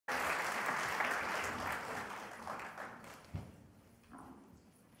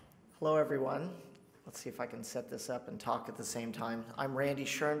Hello, everyone. Let's see if I can set this up and talk at the same time. I'm Randy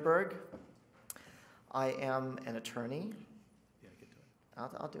Schoenberg. I am an attorney. Yeah, get to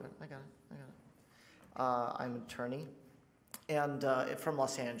it. I'll do it. I got it. I'm an attorney, and from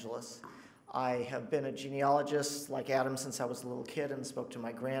Los Angeles. I have been a genealogist like Adam since I was a little kid and spoke to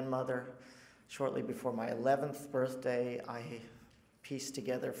my grandmother. Shortly before my 11th birthday, I pieced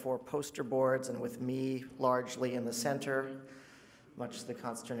together 4 poster boards, and with me largely in the center, much to the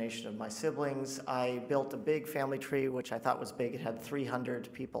consternation of my siblings, I built a big family tree, which I thought was big. It had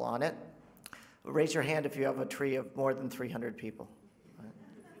 300 people on it. Raise your hand if you have a tree of more than 300 people. Right?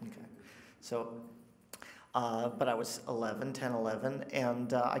 Okay. So, but I was 10, 11,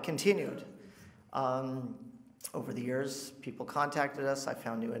 and I continued. Over the years, people contacted us. I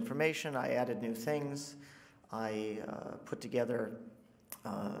found new information. I added new things. I put together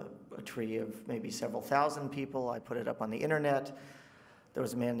a tree of maybe several thousand people. I put it up on the internet. There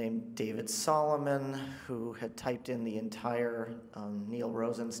was a man named David Solomon who had typed in the entire Neil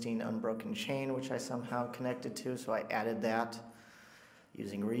Rosenstein unbroken chain, which I somehow connected to, so I added that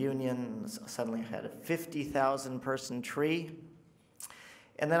using Reunion. Suddenly I had a 50,000 person tree.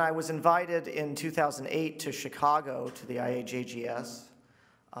 And then I was invited in 2008 to Chicago to the IAJGS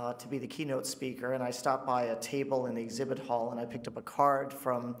to be the keynote speaker, and I stopped by a table in the exhibit hall and I picked up a card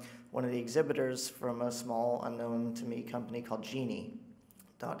from one of the exhibitors from a small unknown to me company called Genealogy.com.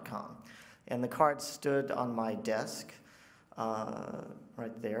 And the card stood on my desk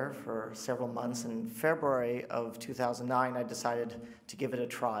right there for several months. In February of 2009, I decided to give it a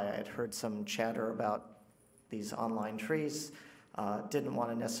try. I had heard some chatter about these online trees, didn't want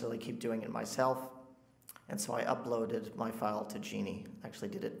to necessarily keep doing it myself, and so I uploaded my file to Genealogy. Actually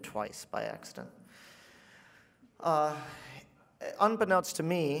did it twice by accident. Unbeknownst to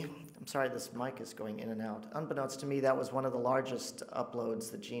me, I'm sorry, this mic is going in and out. Unbeknownst to me, that was one of the largest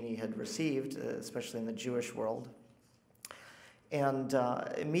uploads that Genealogy had received, especially in the Jewish world. And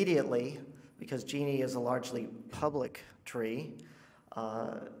immediately, because Genealogy is a largely public tree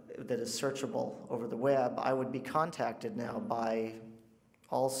that is searchable over the web, I would be contacted now by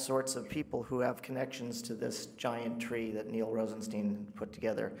all sorts of people who have connections to this giant tree that Neil Rosenstein put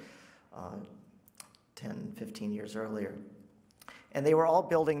together 10, 15 years earlier. And they were all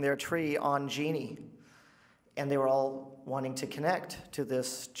building their tree on Genealogy, and they were all wanting to connect to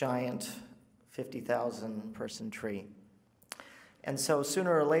this giant 50,000 person tree. And so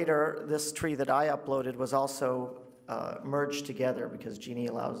sooner or later, this tree that I uploaded was also merged together because Genealogy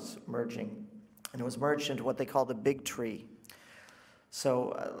allows merging, and it was merged into what they call the big tree.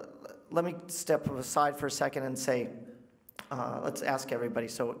 So let me step aside for a second and say, let's ask everybody.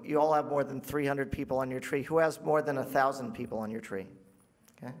 So you all have more than 300 people on your tree. Who has more than 1,000 people on your tree?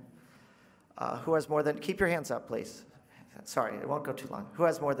 Okay. Who has more than, keep your hands up, please. Sorry, it won't go too long. Who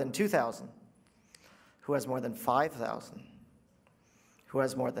has more than 2,000? Who has more than 5,000? Who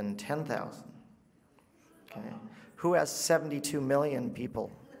has more than 10,000? Okay. Who has 72 million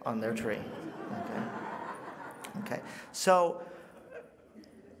people on their tree? Okay. Okay. So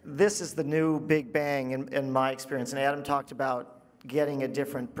this is the new Big Bang in my experience, and Adam talked about getting a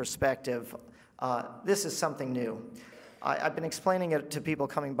different perspective. This is something new. I've been explaining it to people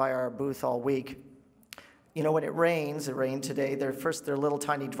coming by our booth all week. You know, when it rains, it rained today, they're little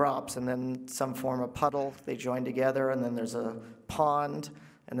tiny drops, and then some form a puddle, they join together, and then there's a pond,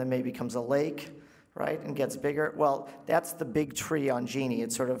 and then maybe becomes a lake, right, and gets bigger. Well, that's the big tree on Genealogy.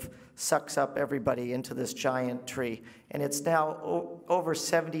 It sort of sucks up everybody into this giant tree. And it's now over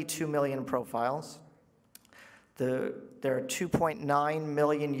 72 million profiles. There are 2.9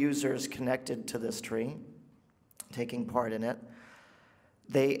 million users connected to this tree, taking part in it.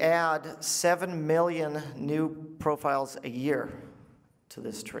 They add 7 million new profiles a year to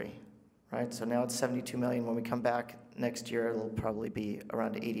this tree, right? So now it's 72 million. When we come back next year, it'll probably be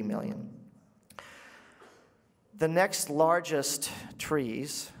around 80 million. The next largest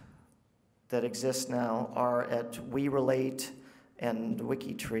trees that exist now are at WeRelate and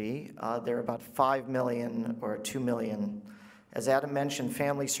WikiTree. They're about 5 million or 2 million. As Adam mentioned,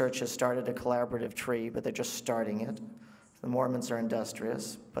 Family Search has started a collaborative tree, but they're just starting it. The Mormons are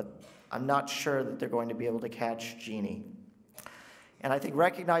industrious, but I'm not sure that they're going to be able to catch Genealogy. And I think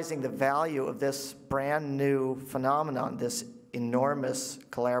recognizing the value of this brand new phenomenon, this enormous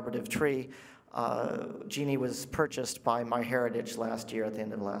collaborative tree, Genealogy was purchased by MyHeritage last year, at the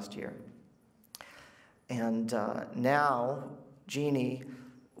end of last year. And now Genealogy,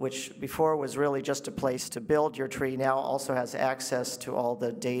 which before was really just a place to build your tree, now also has access to all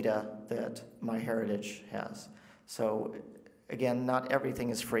the data that MyHeritage has. So again, not everything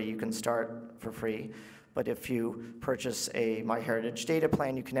is free. You can start for free, But if you purchase a MyHeritage data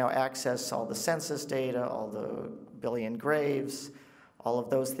plan, you can now access all the census data, all the billion graves, all of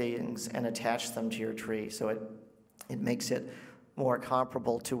those things, and attach them to your tree. So it makes it more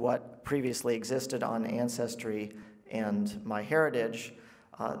comparable to what previously existed on Ancestry and MyHeritage.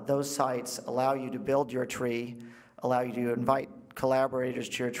 Those sites allow you to build your tree, allow you to invite collaborators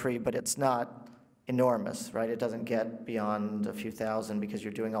to your tree, but it's not enormous, right? It doesn't get beyond a few thousand because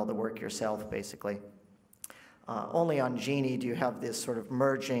you're doing all the work yourself, basically. Only on Genie do you have this sort of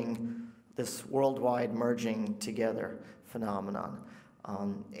merging, this worldwide merging together phenomenon.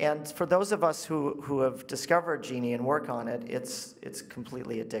 And for those of us who have discovered Genie and work on it, it's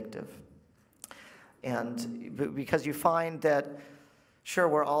completely addictive. And because you find that, sure,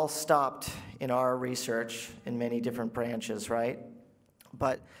 we're all stopped in our research in many different branches, right?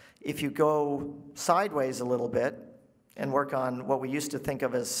 But if you go sideways a little bit and work on what we used to think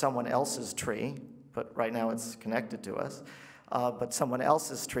of as someone else's tree, but right now it's connected to us, but someone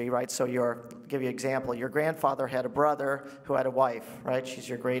else's tree, right? So give you an example, your grandfather had a brother who had a wife, right? She's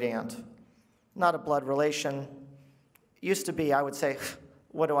your great aunt. Not a blood relation. Used to be, I would say,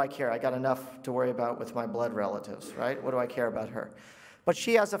 what do I care? I got enough to worry about with my blood relatives, right? What do I care about her? But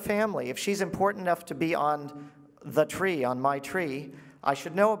she has a family. If she's important enough to be on the tree, on my tree, I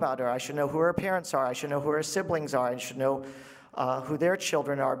should know about her. I should know who her parents are. I should know who her siblings are. I should know who their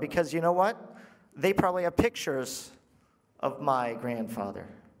children are, because you know what? They probably have pictures of my grandfather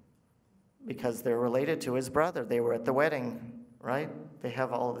because they're related to his brother. They were at the wedding, right? They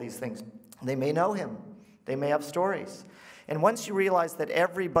have all of these things. They may know him. They may have stories. And once you realize that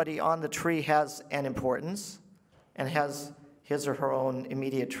everybody on the tree has an importance and has his or her own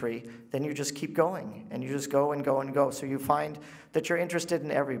immediate tree, then you just keep going, and you just go and go and go. So you find that you're interested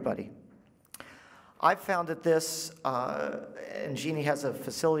in everybody. I've found that this, and Genie has a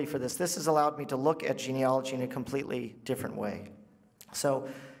facility for this, this has allowed me to look at genealogy in a completely different way. So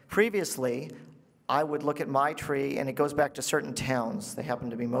previously, I would look at my tree, and it goes back to certain towns. They happen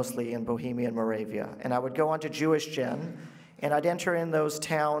to be mostly in Bohemia and Moravia. And I would go onto JewishGen, and I'd enter in those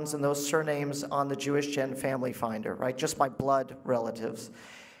towns and those surnames on the JewishGen Family Finder, right? Just my blood relatives.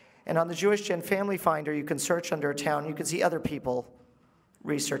 And on the JewishGen Family Finder, you can search under a town. You can see other people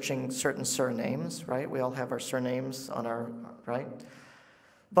researching certain surnames, right? We all have our surnames on our, right?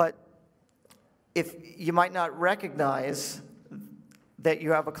 But if you might not recognize that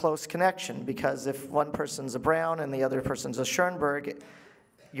you have a close connection, because if one person's a Brown and the other person's a Schoenberg,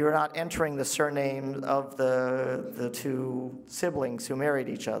 you're not entering the surname of the two siblings who married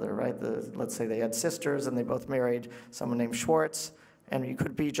each other, right? Let's say they had sisters and they both married someone named Schwartz, and you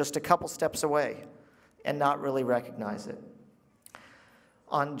could be just a couple steps away and not really recognize it.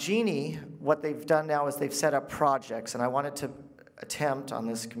 On Genie, what they've done now is they've set up projects, and I wanted to attempt on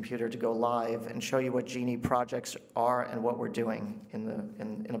this computer to go live and show you what Genie projects are and what we're doing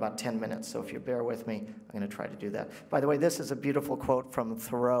in about 10 minutes. So if you bear with me, I'm going to try to do that. By the way, this is a beautiful quote from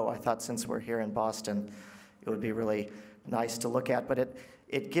Thoreau. I thought since we're here in Boston, it would be really nice to look at. But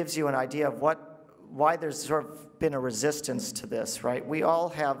it gives you an idea of why there's sort of been a resistance to this, right? We all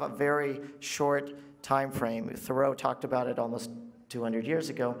have a very short time frame. Thoreau talked about it almost 200 years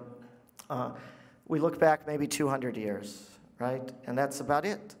ago. We look back maybe 200 years. Right? And that's about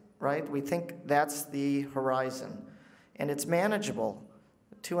it, right? We think that's the horizon. And it's manageable.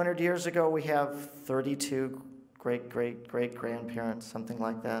 200 years ago, we have 32 great-great-great-grandparents, something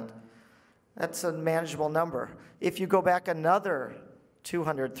like that. That's a manageable number. If you go back another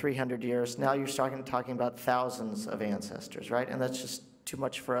 200, 300 years, now you're talking about thousands of ancestors, right? And that's just too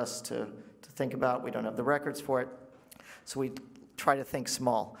much for us to think about. We don't have the records for it. So we try to think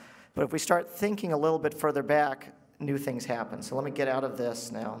small. But if we start thinking a little bit further back, new things happen. So let me get out of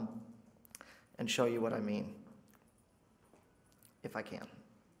this now and show you what I mean, if I can.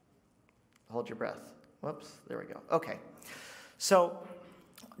 Hold your breath. Whoops, there we go. Okay. So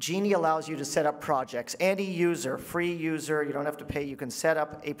Genie allows you to set up projects. Any user, free user, you don't have to pay. You can set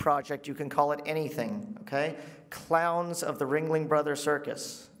up a project. You can call it anything, okay? Clowns of the Ringling Brothers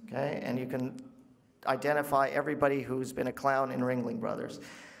Circus, okay? And you can identify everybody who's been a clown in Ringling Brothers.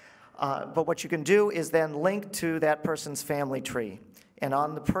 But what you can do is then link to that person's family tree. And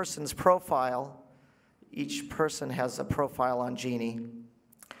on the person's profile, each person has a profile on Genie.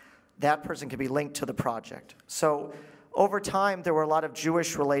 That person can be linked to the project. So over time, there were a lot of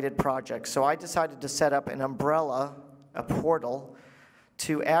Jewish-related projects. So I decided to set up an umbrella, a portal,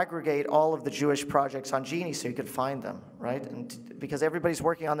 to aggregate all of the Jewish projects on Genie so you could find them, right? And because everybody's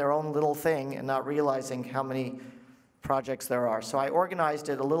working on their own little thing and not realizing how many projects there are. So I organized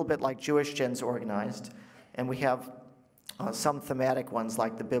it a little bit like JewishGen's organized, and we have some thematic ones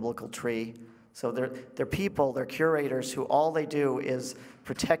like the biblical tree, So they're people, they're curators who all they do is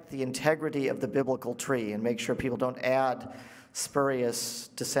protect the integrity of the biblical tree and make sure people don't add spurious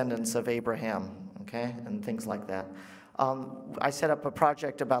descendants of Abraham, okay, and things like that. I set up a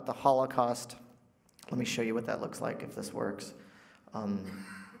project about the Holocaust. Let me show you what that looks like if this works.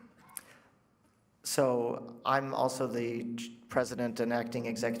 So I'm also the president and acting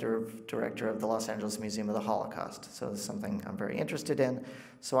executive director of the Los Angeles Museum of the Holocaust. So it's something I'm very interested in.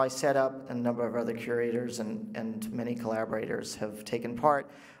 So I set up, and a number of other curators and many collaborators have taken part,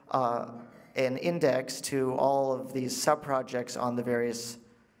 an index to all of these sub-projects on the various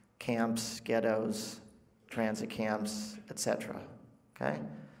camps, ghettos, transit camps, etc. Okay?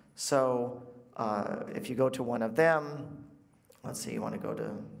 So if you go to one of them, let's see, you want to go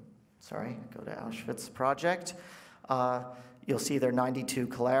to Auschwitz Project. You'll see there are 92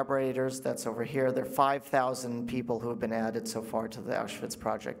 collaborators. That's over here. There are 5,000 people who have been added so far to the Auschwitz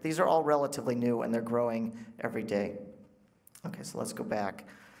Project. These are all relatively new, and they're growing every day. Okay, so let's go back.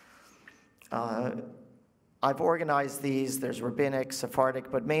 I've organized these. There's rabbinic, Sephardic,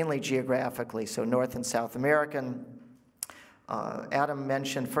 but mainly geographically, so North and South American. Adam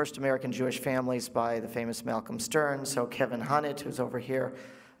mentioned First American Jewish Families by the famous Malcolm Stern, so Kevin Hunnit, who's over here,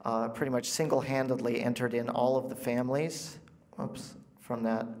 pretty much single-handedly entered in all of the families, from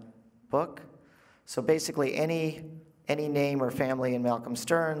that book. So basically any name or family in Malcolm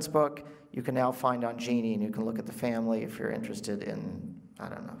Stern's book, you can now find on Genie, and you can look at the family if you're interested in, I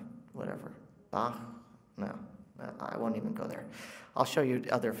don't know, whatever. Bach? No, I won't even go there. I'll show you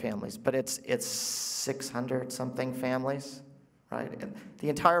other families, but it's 600-something families, right? And the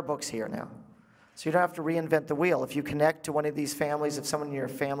entire book's here now. So you don't have to reinvent the wheel. If you connect to one of these families, if someone in your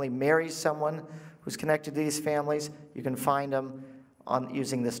family marries someone who's connected to these families, you can find them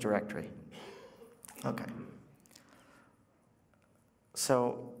using this directory. Okay.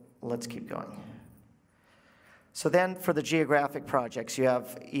 So let's keep going. So then for the geographic projects, you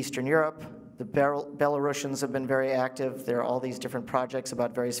have Eastern Europe. The Belarusians have been very active. There are all these different projects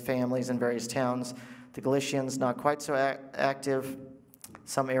about various families in various towns. The Galicians, not quite so active.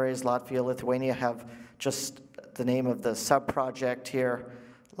 Some areas, Latvia, Lithuania, have just the name of the sub-project here,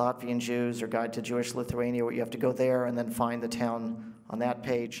 Latvian Jews or Guide to Jewish Lithuania, where you have to go there and then find the town on that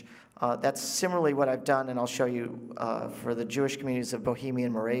page. That's similarly what I've done, and I'll show you for the Jewish communities of Bohemia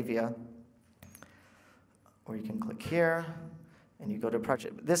and Moravia, or you can click here, and you go to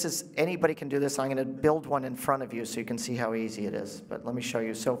project. This is, anybody can do this. I'm going to build one in front of you so you can see how easy it is, but let me show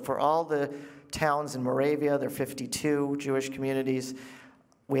you. So for all the towns in Moravia, there are 52 Jewish communities.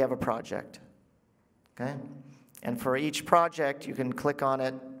 We have a project, okay? And for each project, you can click on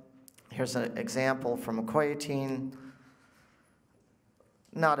it. Here's an example from Koyatine.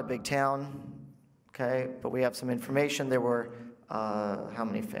 Not a big town, okay? But we have some information. There were, how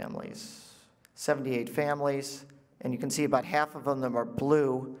many families? 78 families. And you can see about half of them are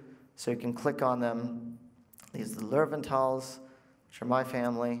blue, so you can click on them. These are the Lerventals, which are my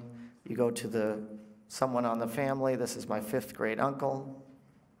family. You go to someone on the family. This is my 5th grade uncle.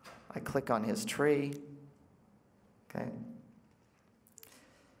 I click on his tree, okay?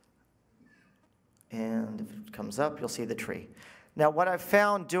 And if it comes up, you'll see the tree. Now, what I've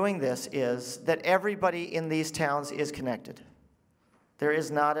found doing this is that everybody in these towns is connected. There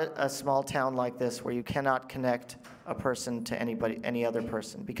is not a small town like this where you cannot connect a person to any other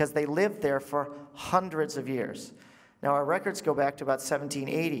person, because they lived there for hundreds of years. Now, our records go back to about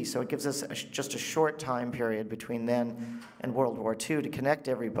 1780, so it gives us just a short time period between then and World War II to connect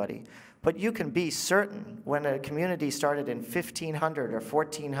everybody. But you can be certain when a community started in 1500 or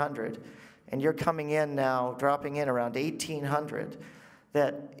 1400, and you're coming in now, dropping in around 1800,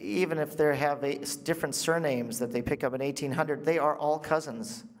 that even if they have different surnames that they pick up in 1800, they are all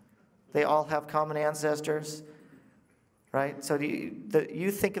cousins. They all have common ancestors, right? So do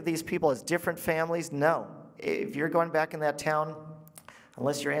you think of these people as different families? No. If you're going back in that town,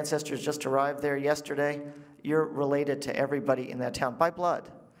 unless your ancestors just arrived there yesterday, you're related to everybody in that town by blood.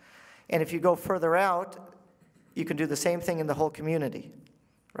 And if you go further out, you can do the same thing in the whole community,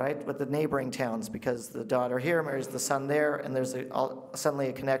 right, with the neighboring towns, because the daughter here marries the son there, and there's suddenly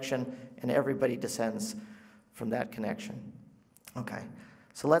a connection, and everybody descends from that connection. Okay,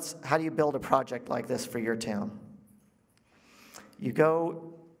 so how do you build a project like this for your town? You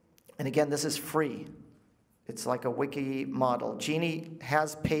go, and again, this is free. It's like a wiki model. Genie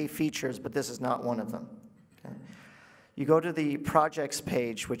has pay features, but this is not one of them. Okay? You go to the projects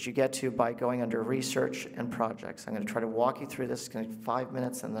page, which you get to by going under research and projects. I'm going to try to walk you through this. It's going to take 5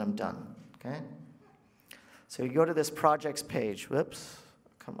 minutes, and then I'm done. Okay? So you go to this projects page. Whoops.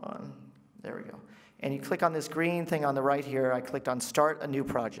 Come on. There we go. And you click on this green thing on the right here. I clicked on Start a New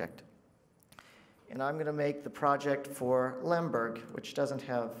Project. And I'm going to make the project for Lemberg, which doesn't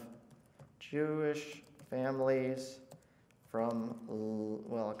have Jewish families from,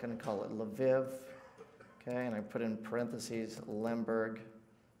 well, I'm going to call it Lviv, okay, and I put in parentheses Lemberg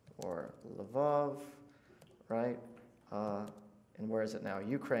or Lvov, right, and where is it now?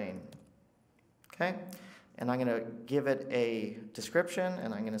 Ukraine, okay, and I'm going to give it a description,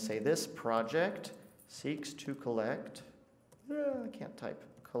 and I'm going to say this project seeks to collect, I can't type,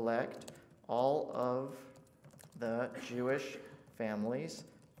 collect all of the Jewish families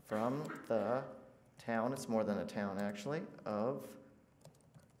from the town, it's more than a town actually, of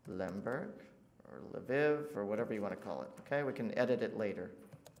Lemberg or Lviv or whatever you want to call it. Okay, we can edit it later.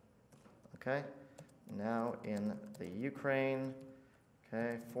 Okay, now in the Ukraine,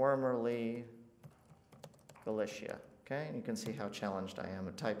 okay, formerly Galicia. Okay, and you can see how challenged I am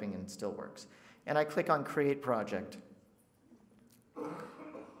at typing and it still works. And I click on Create Project.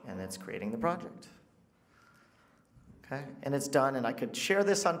 And it's creating the project. Okay, and it's done, and I could share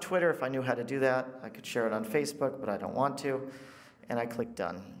this on Twitter if I knew how to do that. I could share it on Facebook, but I don't want to. And I click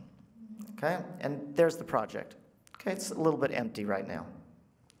Done. Okay, and there's the project. Okay, it's a little bit empty right now.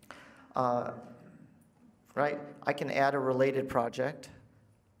 Right, I can add a related project.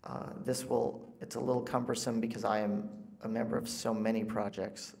 It's a little cumbersome because I am a member of so many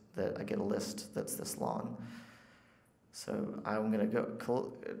projects that I get a list that's this long. So I'm going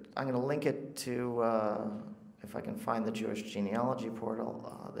to link it to, if I can find the Jewish Genealogy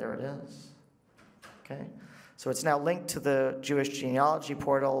portal, there it is. Okay, so it's now linked to the Jewish Genealogy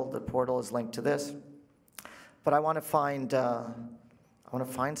portal. The portal is linked to this, but I want to find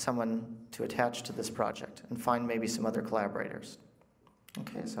someone to attach to this project and find maybe some other collaborators.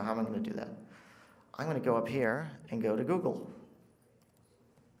 Okay, so how am I going to do that? I'm going to go up here and go to Google.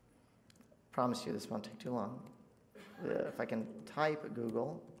 Promise you this won't take too long. If I can type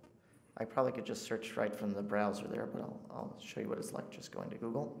Google, I probably could just search right from the browser there, but I'll show you what it's like just going to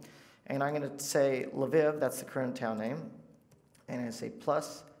Google. And I'm going to say Lviv, that's the current town name, and I say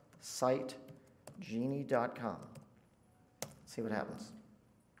plus site genie.com. See what happens.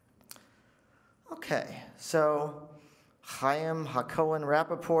 Okay, so Chaim HaKohen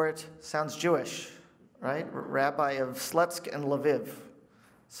Rappaport sounds Jewish, right? Rabbi of Slutsk and Lviv.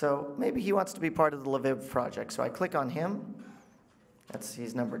 So maybe he wants to be part of the Lviv project. So I click on him.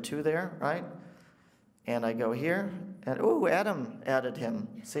 He's number 2 there, right? And I go here, and ooh, Adam added him.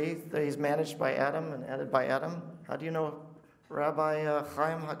 See, he's managed by Adam and added by Adam. How do you know Rabbi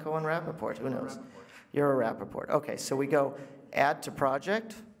Chaim HaKohen Rappaport? Who knows? You're a Rappaport. Okay, so we go add to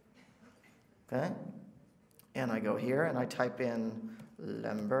project. Okay, and I go here and I type in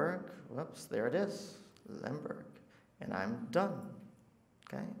Lemberg. Whoops, there it is, Lemberg, and I'm done.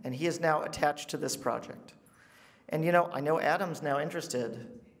 Okay, and he is now attached to this project. And you know, I know Adam's now interested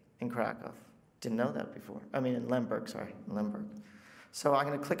in Krakow. Didn't know that before. I mean, in Lemberg, sorry, Lemberg. So I'm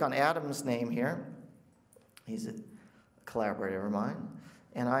going to click on Adam's name here. He's a collaborator of mine.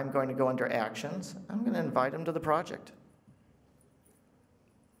 And I'm going to go under Actions. I'm going to invite him to the project.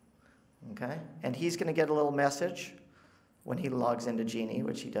 Okay, and he's going to get a little message when he logs into Genie,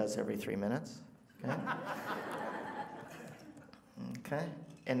 which he does every 3 minutes. Okay. Okay,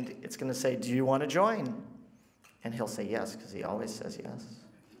 and it's going to say, do you want to join? And he'll say yes, because he always says yes.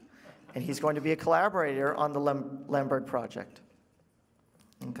 And he's going to be a collaborator on the Lemberg project.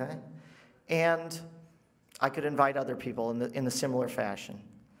 Okay, and I could invite other people in the similar fashion.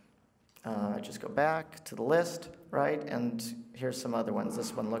 I just go back to the list, right? And here's some other ones.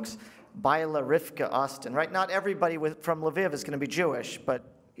 This one looks Baila Rivka Austin, right? Not everybody from Lviv is going to be Jewish, but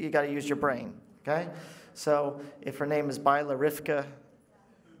you got to use your brain, okay? So if her name is Baila Rivka,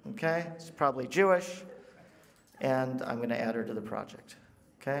 okay, it's probably Jewish, and I'm going to add her to the project.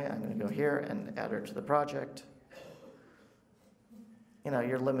 Okay, I'm going to go here and add her to the project. You know,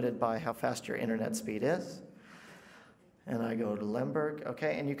 you're limited by how fast your internet speed is. And I go to Lemberg,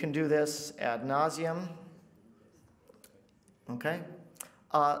 okay, and you can do this ad nauseum. Okay,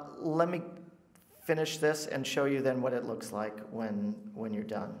 let me finish this and show you then what it looks like when you're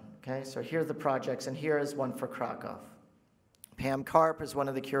done. Okay, so here are the projects, and here is one for Krakow. Pam Karp is one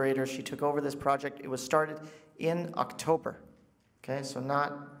of the curators. She took over this project. It was started in October, okay, so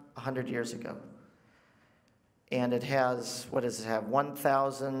not 100 years ago. And it has, what does it have,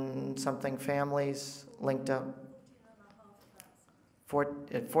 1,000 something families linked up?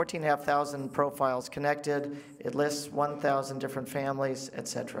 14,500 profiles connected. It lists 1,000 different families,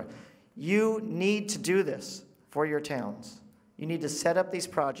 etc. You need to do this for your towns. You need to set up these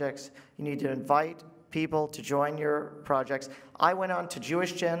projects. You need to invite people to join your projects. I went on to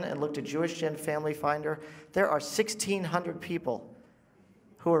JewishGen and looked at JewishGen Family Finder. There are 1,600 people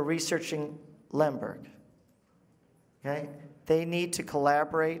who are researching Lemberg. Okay? They need to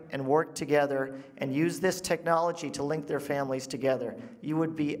collaborate and work together and use this technology to link their families together. You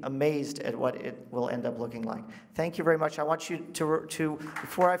would be amazed at what it will end up looking like. Thank you very much. I want you to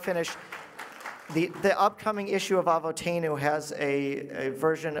before I finish, the upcoming issue of Avotenu has a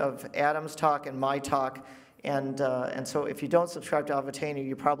version of Adam's talk and my talk. And so if you don't subscribe to Avotenu,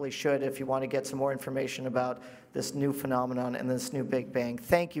 you probably should if you want to get some more information about this new phenomenon and this new Big Bang.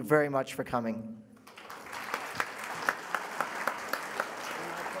 Thank you very much for coming.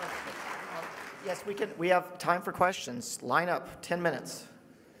 Yes, we have time for questions. Line up, 10 minutes.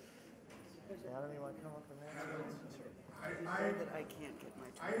 Adam, you want to come up with that?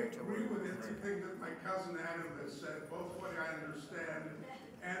 I agree with everything that my cousin Adam has said, both what I understand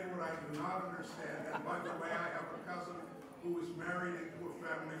and what I do not understand. And by the way, I have a cousin who was married into a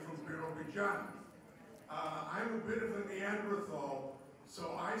family from Birobidjan. I'm a bit of a Neanderthal,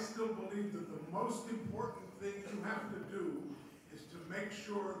 so I still believe that the most important thing you have to do is to make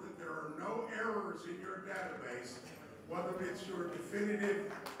sure that there are no errors in your database, whether it's your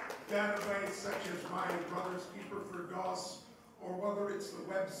definitive database, such as my brother's keeper for DOS, or whether it's the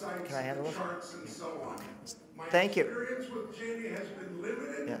websites, the charts, and so on. My experience with Genie has been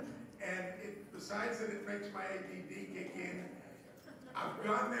limited, and besides that it makes my ADD kick in. I've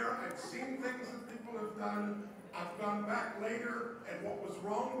gone there, I've seen things that people have done, I've gone back later, and what was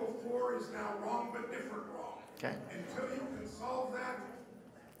wrong before is now wrong, but different wrong. Okay. Until you can solve that.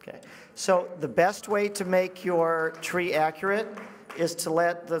 Okay. So the best way to make your tree accurate is to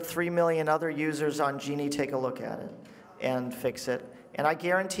let the 3 million other users on Genie take a look at it and fix it. And I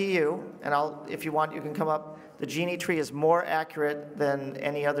guarantee you, and if you want, you can come up, the Genie tree is more accurate than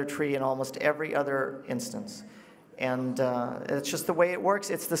any other tree in almost every other instance. And it's just the way it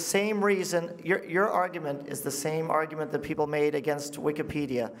works. It's the same reason, your argument is the same argument that people made against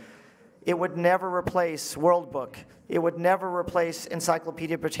Wikipedia. It would never replace World Book. It would never replace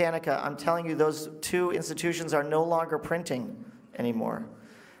Encyclopedia Britannica. I'm telling you, those two institutions are no longer printing anymore.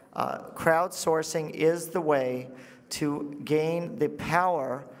 Crowdsourcing is the way to gain the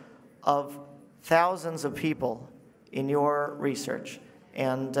power of thousands of people in your research.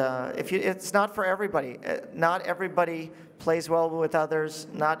 And it's not for everybody. Not everybody plays well with others.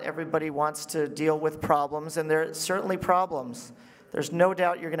 Not everybody wants to deal with problems, and there are certainly problems. There's no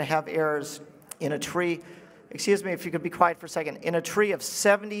doubt you're going to have errors in a tree. Excuse me, if you could be quiet for a second. In a tree of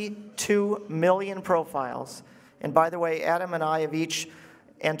 72 million profiles, and by the way, Adam and I have each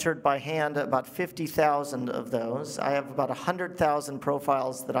entered by hand about 50,000 of those. I have about 100,000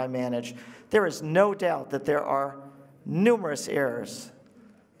 profiles that I manage. There is no doubt that there are numerous errors.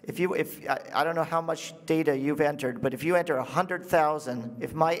 I don't know how much data you've entered, but if you enter 100,000,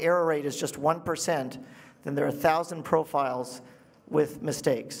 if my error rate is just 1%, then there are 1,000 profiles with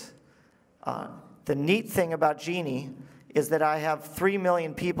mistakes. The neat thing about Genie is that I have 3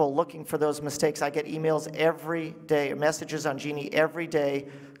 million people looking for those mistakes. I get emails every day, messages on Genie every day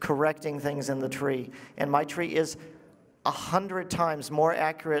correcting things in the tree. And my tree is 100 times more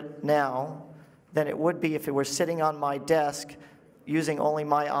accurate now than it would be if it were sitting on my desk using only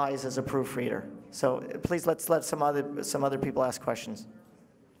my eyes as a proofreader. So please let's let some other people ask questions.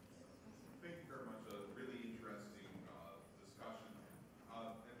 Thank you very much. A really interesting discussion.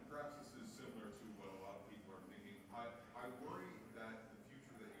 And perhaps this is similar to what a lot of people are thinking. I worry that the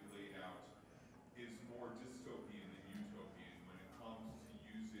future that you laid out is more dystopian than utopian when it comes to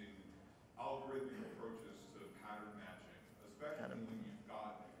using algorithmic approaches to pattern matching, especially when you've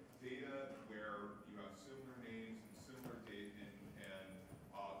got data where you have similar names and similar data and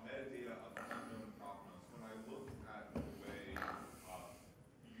metadata of unknown provenance. When I look at the way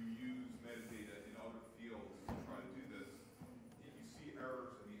you use metadata in other fields to try to do this, you see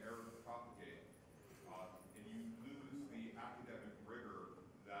errors and the errors propagate, and you lose the academic rigor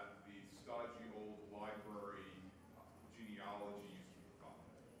that the stodgy old library genealogy used to provide.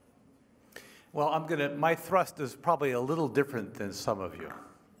 Well, my thrust is probably a little different than some of you.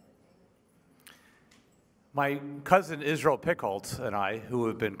 My cousin Israel Pickholtz and I, who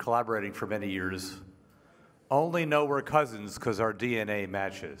have been collaborating for many years, only know we're cousins because our DNA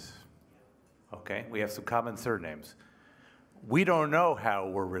matches. Okay? We have some common surnames. We don't know how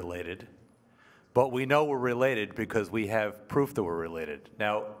we're related, but we know we're related because we have proof that we're related.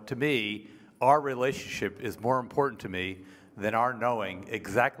 Now, to me, our relationship is more important to me than our knowing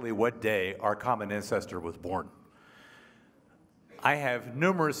exactly what day our common ancestor was born. I have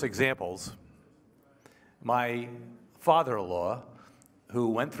numerous examples. My father-in-law, who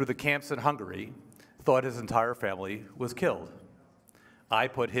went through the camps in Hungary, thought his entire family was killed. I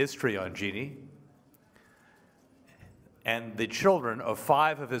put his tree on Genie. and the children of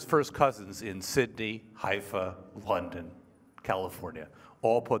 5 of his first cousins in Sydney, Haifa, London, California,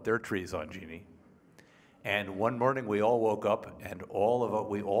 all put their trees on Genie. And one morning we all woke up and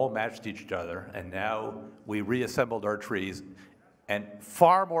we all matched each other, and now we reassembled our trees. And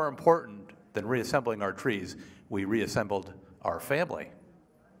far more important than reassembling our trees, we reassembled our family.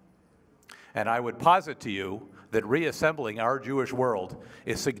 And I would posit to you that reassembling our Jewish world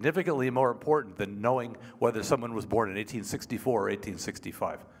is significantly more important than knowing whether someone was born in 1864 or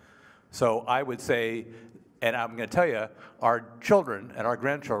 1865. So I would say, and I'm going to tell you, our children and our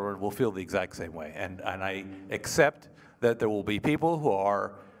grandchildren will feel the exact same way. And I accept that there will be people who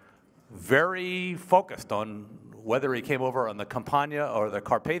are very focused on whether he came over on the Campania or the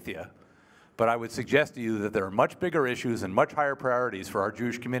Carpathia. But I would suggest to you that there are much bigger issues and much higher priorities for our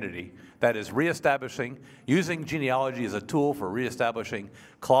Jewish community. That is reestablishing, using genealogy as a tool for reestablishing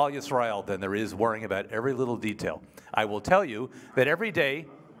Klal Yisrael than there is worrying about every little detail. I will tell you that every day,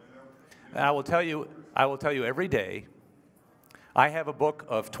 every day, I have a book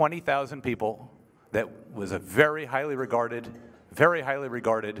of 20,000 people that was a very highly regarded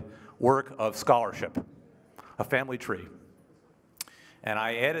work of scholarship, a family tree. And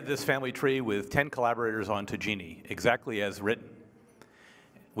I added this family tree with 10 collaborators onto Genie, exactly as written.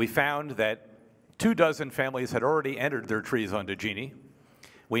 We found that 24 families had already entered their trees onto Genie.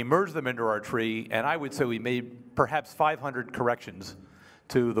 We merged them into our tree, and I would say we made perhaps 500 corrections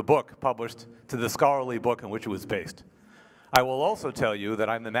to the book published, to the scholarly book in which it was based. I will also tell you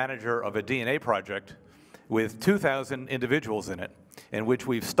that I'm the manager of a DNA project with 2,000 individuals in it, in which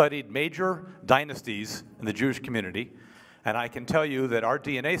we've studied major dynasties in the Jewish community. And I can tell you that our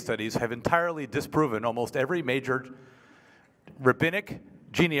DNA studies have entirely disproven almost every major rabbinic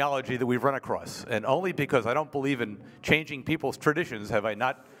genealogy that we've run across. And only because I don't believe in changing people's traditions have I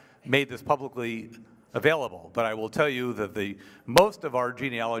not made this publicly available. But I will tell you that most of our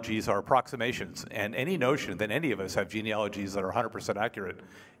genealogies are approximations, and any notion that any of us have genealogies that are 100% accurate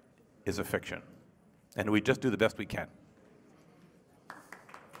is a fiction. And we just do the best we can.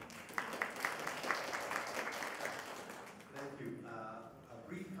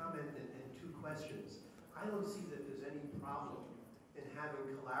 I don't see that there's any problem in having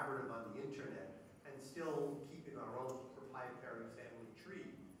collaborative on the internet and still keeping our own proprietary family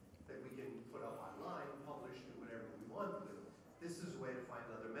tree that we can put up online, publish, do whatever we want with. This is a way to find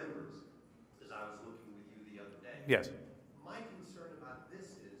other members, as I was looking with you the other day. Yes. My concern about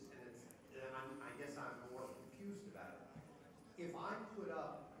this is, and I guess I'm more confused about it, if I put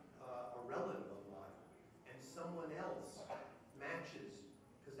up a relative of mine and someone else matches,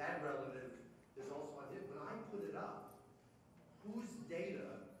 because that relative is also on it. When I put it up, whose data,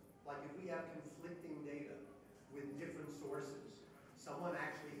 like if we have conflicting data with different sources, someone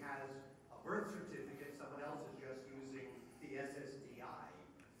actually has a birth certificate, someone else is just using the SSDI,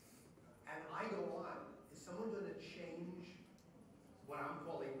 and I go on, is someone going to change what I'm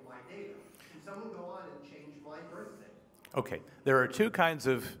calling my data? Can someone go on and change my birth date? Okay, there are two kinds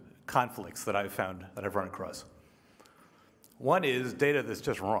of conflicts that I've found, that I've run across. One is data that's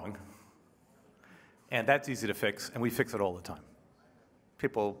just wrong. And that's easy to fix, and we fix it all the time.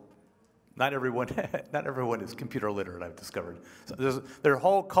 People, not everyone is computer literate, I've discovered. So there are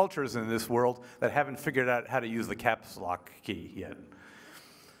whole cultures in this world that haven't figured out how to use the caps lock key yet.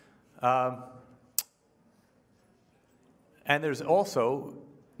 And there's also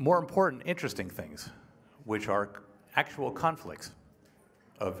more important, interesting things, which are actual conflicts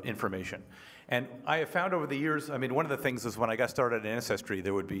of information. And I have found over the years, I mean, one of the things is when I got started in Ancestry,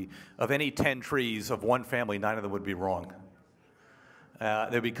 there would be, of any 10 trees of one family, 9 of them would be wrong.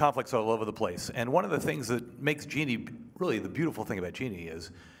 There'd be conflicts all over the place. And one of the things that makes Genie, really the beautiful thing about Genie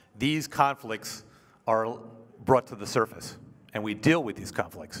is these conflicts are brought to the surface. And we deal with these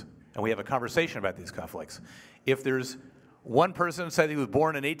conflicts. And we have a conversation about these conflicts. If there's one person said he was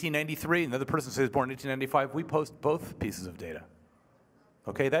born in 1893, and the other person says he was born in 1895, we post both pieces of data.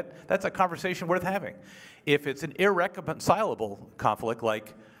 Okay, that's a conversation worth having. If it's an irreconcilable conflict,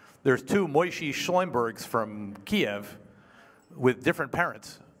 like there's 2 Moishe Schoenbergs from Kiev with different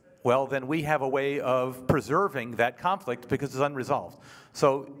parents, well, then we have a way of preserving that conflict because it's unresolved.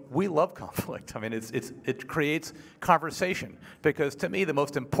 So we love conflict. I mean, it creates conversation, because to me, the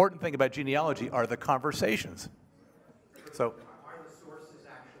most important thing about genealogy are the conversations. So.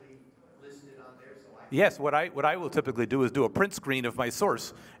 Yes, what I will typically do is do a print screen of my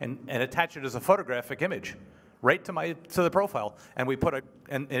source and attach it as a photographic image right to the profile. And we put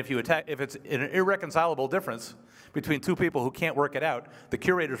and if it's an irreconcilable difference between 2 people who can't work it out, the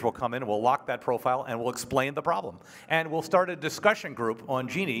curators will come in and will lock that profile and will explain the problem. And we'll start a discussion group on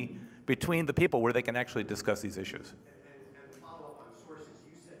Genie between the people where they can actually discuss these issues. And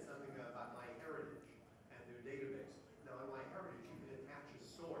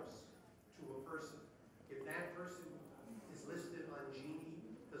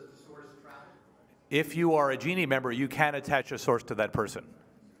if you are a Genie member, you can attach a source to that person.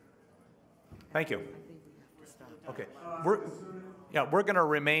 Thank you. Okay. We're going to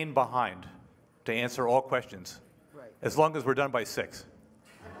remain behind to answer all questions, as long as we're done by 6.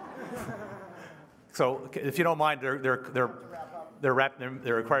 So if you don't mind, they're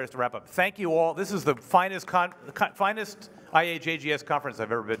required us to wrap up. Thank you all. This is the finest IAJGS conference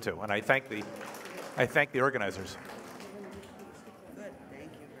I've ever been to, and I thank the organizers. Good,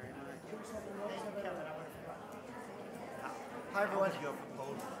 thank you very much. Hi, everyone. Your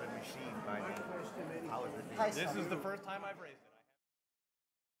proposal been received by the powers that be? Hi, This is the first time I've raised it.